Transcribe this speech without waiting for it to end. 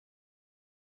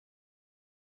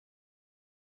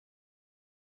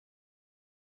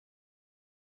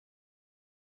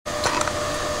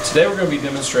Today we're going to be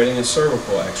demonstrating a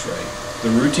cervical x-ray. The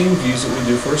routine views that we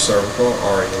do for a cervical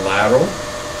are a lateral,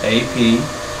 AP,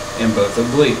 and both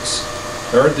obliques.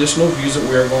 There are additional views that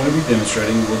we are going to be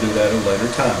demonstrating. We'll do that at a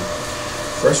later time.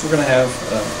 First we're going to have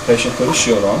the patient put a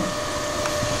shield on.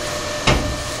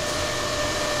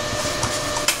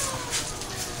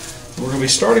 We're going to be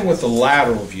starting with the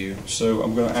lateral view. So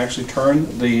I'm going to actually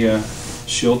turn the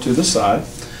shield to the side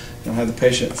and have the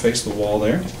patient face the wall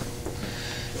there.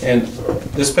 And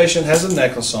this patient has a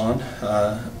necklace on.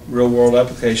 Real world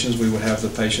applications, we would have the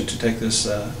patient to take this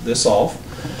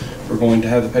off. We're going to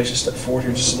have the patient step forward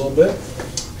here just a little bit.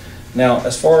 Now,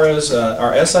 as far as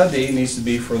our SID needs to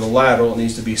be for the lateral, it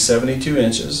needs to be 72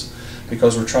 inches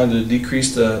because we're trying to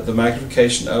decrease the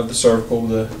magnification of the cervical.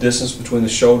 The distance between the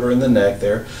shoulder and the neck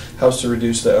there helps to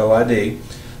reduce the OID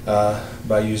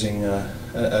by using a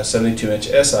 72-inch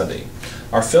SID.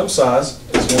 Our film size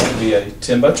is going to be a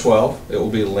 10 by 12. It will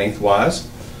be lengthwise.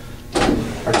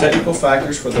 Our technical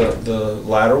factors for the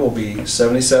lateral will be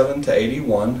 77 to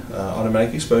 81,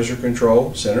 automatic exposure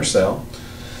control, center cell.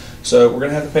 So we're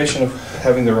going to have the patient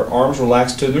having their arms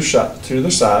relaxed to their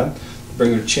side,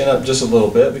 bring their chin up just a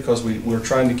little bit because we're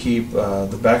trying to keep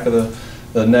the back of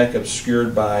the neck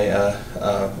obscured by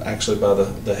actually by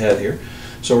the head here.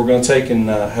 So we're going to take and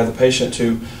have the patient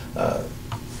to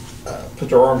put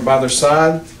their arm by their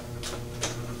side.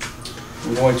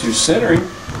 We're going to centering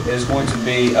is going to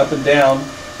be up and down,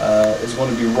 is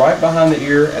going to be right behind the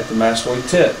ear at the mastoid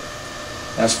tip.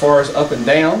 As far as up and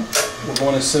down, we're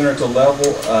going to center at the level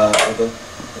of the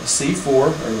C4 or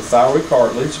the thyroid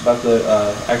cartilage, about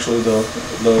actually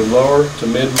the lower to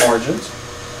mid margins.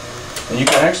 And you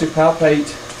can actually palpate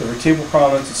the vertebral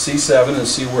prominence at C7 and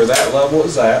see where that level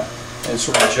is at and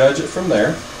sort of judge it from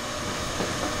there.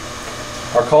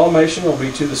 Our collimation will be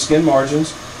to the skin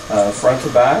margins, front to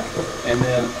back, and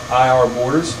then IR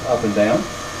borders up and down.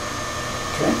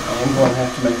 Okay, I'm going to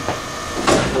have to make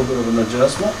a little bit of an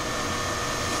adjustment.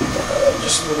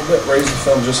 Just a little bit, raise the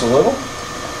film just a little.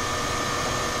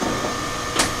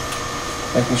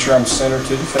 Making sure I'm centered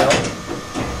to the film.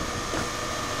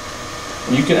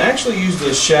 And you can actually use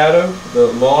the shadow, the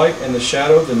light and the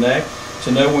shadow of the neck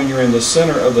to know when you're in the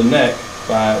center of the neck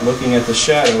by looking at the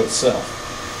shadow itself.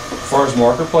 As far as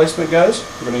marker placement goes,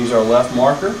 we're going to use our left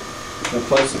marker and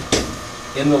place it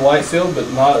in the light field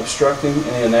but not obstructing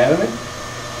any anatomy.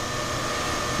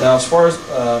 Now as far as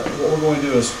what we're going to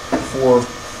do is for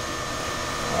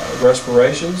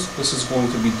respirations, this is going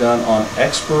to be done on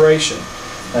expiration.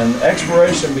 And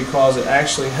expiration because it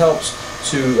actually helps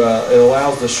to, it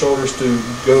allows the shoulders to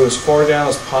go as far down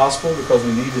as possible because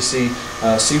we need to see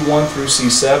C1 through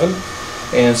C7.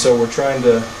 And so we're trying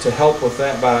to help with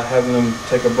that by having them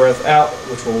take a breath out,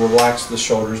 which will relax the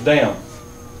shoulders down.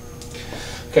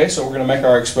 Okay, so we're going to make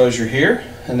our exposure here,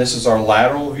 and this is our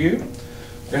lateral view.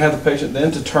 We're going to have the patient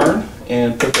then to turn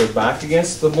and put their back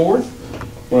against the board.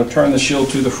 We're going to turn the shield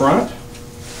to the front.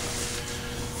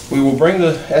 We will bring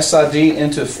the SID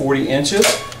into 40 inches.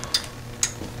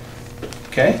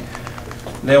 Okay,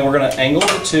 then we're going to angle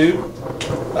the tube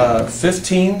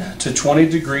 15 to 20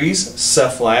 degrees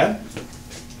cephalad.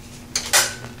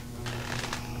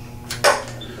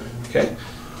 Okay.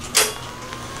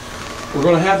 We're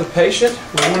going to have the patient,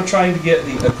 we're going to try to get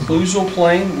the occlusal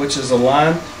plane, which is a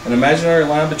line, an imaginary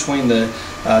line between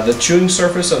the chewing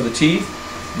surface of the teeth,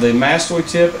 the mastoid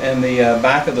tip, and the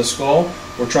back of the skull.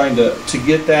 We're trying to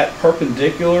get that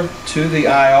perpendicular to the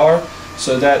IR,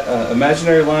 so that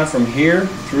imaginary line from here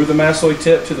through the mastoid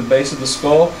tip to the base of the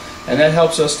skull, and that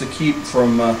helps us to keep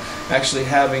from actually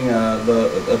having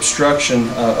the obstruction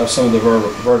of some of the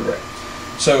vertebrae.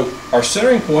 So our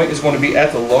centering point is going to be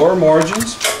at the lower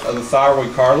margins of the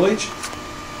thyroid cartilage.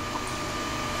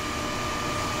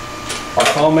 Our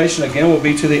collimation again will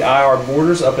be to the IR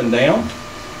borders up and down,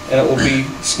 and it will be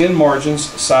skin margins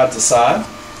side to side.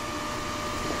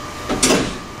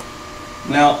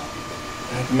 Now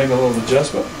I have to make a little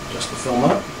adjustment just to film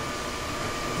up.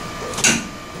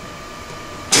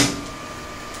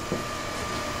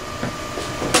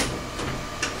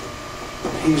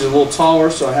 He's a little taller,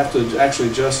 so I have to actually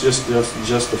adjust just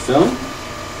the film.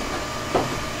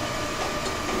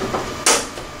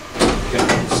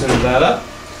 Okay, center that up.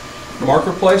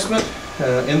 Marker placement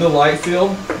in the light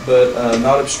field, but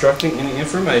not obstructing any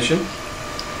information.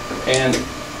 And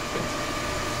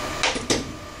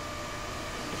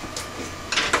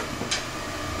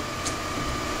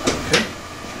okay,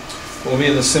 we'll be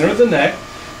in the center of the neck.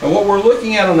 And what we're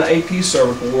looking at on the AP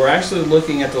cervical, we're actually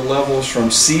looking at the levels from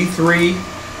C3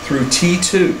 through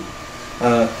T2.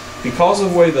 because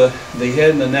of the way the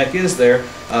head and the neck is there,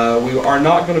 we are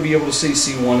not going to be able to see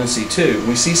C1 and C2.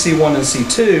 We see C1 and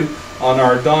C2 on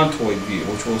our odontoid view,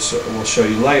 which we'll show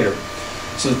you later.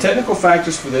 So the technical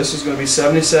factors for this is going to be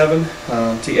 77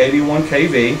 to 81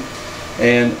 kV,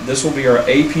 and this will be our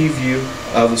AP view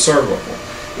of the cervical.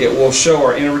 It will show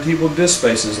our intervertebral disc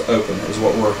spaces open, is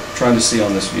what we're trying to see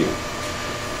on this view.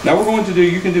 Now we're going to do,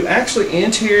 you can do actually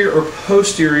anterior or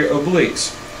posterior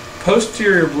obliques.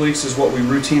 Posterior obliques is what we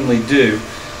routinely do,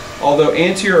 although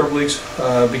anterior obliques,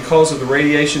 because of the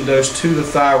radiation dose to the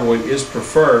thyroid, is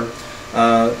preferred.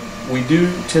 We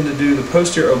do tend to do the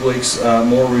posterior obliques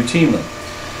more routinely.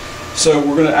 So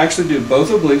we're going to actually do both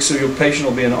obliques, so your patient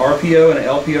will be in an RPO and an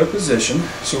LPO position.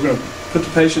 So we're going to put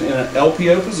the patient in an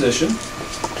LPO position.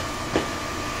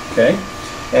 Okay,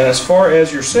 and as far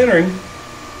as your centering,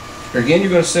 again, you're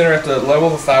going to center at the level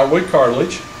of the thyroid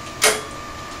cartilage.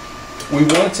 We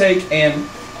want to take, and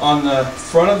on the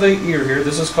front of the ear here,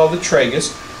 this is called the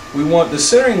tragus, we want the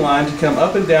centering line to come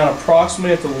up and down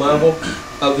approximately at the level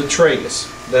of the tragus.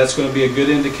 That's going to be a good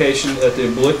indication that the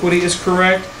obliquity is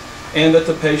correct and that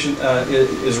the patient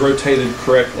is rotated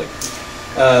correctly.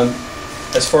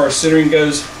 As far as centering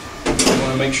goes, you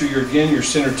want to make sure you're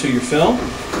centered to your film,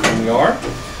 and we are.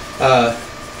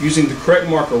 Using the correct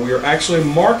marker, we are actually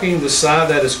marking the side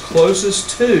that is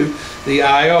closest to the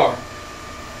IR.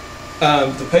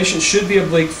 The patient should be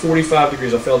oblique 45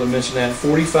 degrees. I failed to mention that.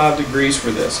 45 degrees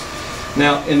for this.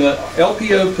 Now, in the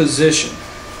LPO position,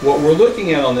 what we're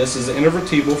looking at on this is the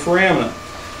intervertebral foramina.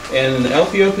 And in the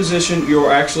LPO position,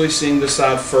 you're actually seeing the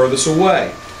side furthest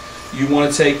away. You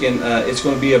want to take in, it's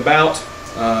going to be about,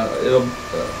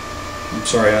 I'm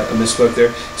sorry, I misspoke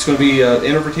there. It's going to be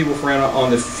intervertebral foramina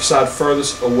on the side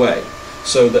furthest away.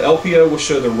 So the LPO will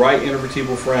show the right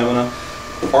intervertebral foramina.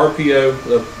 RPO,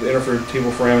 the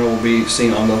intervertebral foramina, will be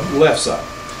seen on the left side.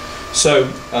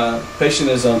 So patient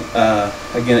is on,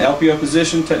 again, LPO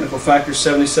position, technical factor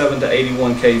 77 to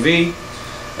 81 kV,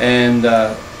 and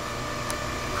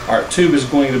our tube is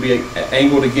going to be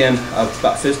angled again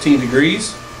about 15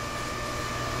 degrees,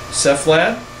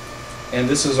 cephalad, and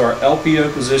this is our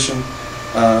LPO position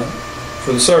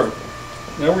for the cervical.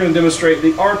 Now we're going to demonstrate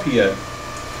the RPO.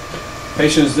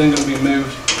 Patient is then going to be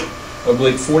moved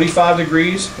oblique 45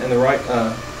 degrees in the right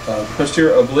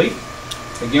posterior oblique.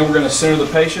 Again, we're going to center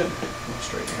the patient.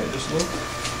 Straight your head just a little.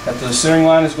 After the centering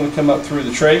line is going to come up through the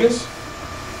tragus.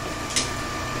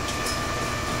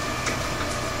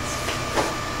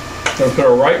 We're going to put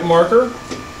our right marker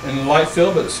in the light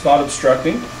field, but it's not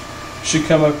obstructing. Should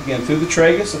come up again through the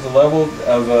tragus at the level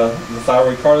of the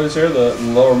thyroid cartilage there, the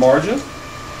lower margin.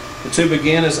 The tube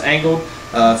again is angled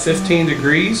 15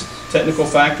 degrees. Technical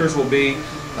factors will be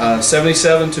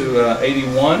 77 to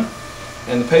 81.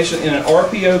 And the patient in an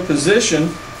RPO position,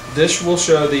 this will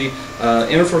show the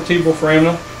intervertebral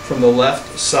foramina from the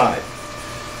left side.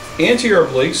 Anterior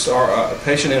obliques are a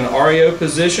patient in an REO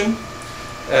position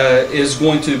is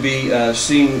going to be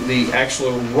seeing the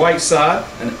actual right side.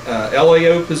 An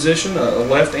LAO position, a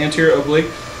left anterior oblique,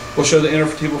 will show the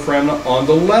intervertebral foramina on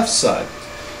the left side.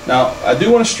 Now, I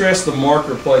do want to stress the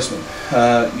marker placement.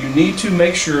 You need to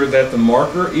make sure that the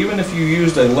marker, even if you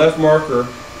used a left marker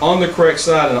on the correct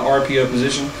side in an RPO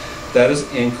position, that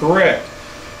is incorrect.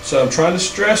 So I'm trying to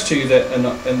stress to you that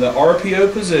in the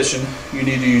RPO position, you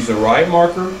need to use the right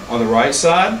marker on the right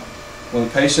side. When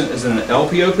the patient is in an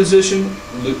LPO position,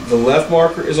 the left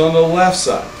marker is on the left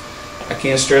side. I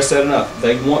can't stress that enough.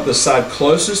 They want the side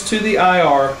closest to the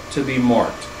IR to be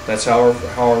marked. That's how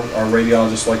our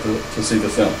radiologists like to see the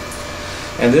film.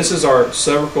 And this is our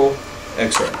cervical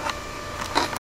x-ray.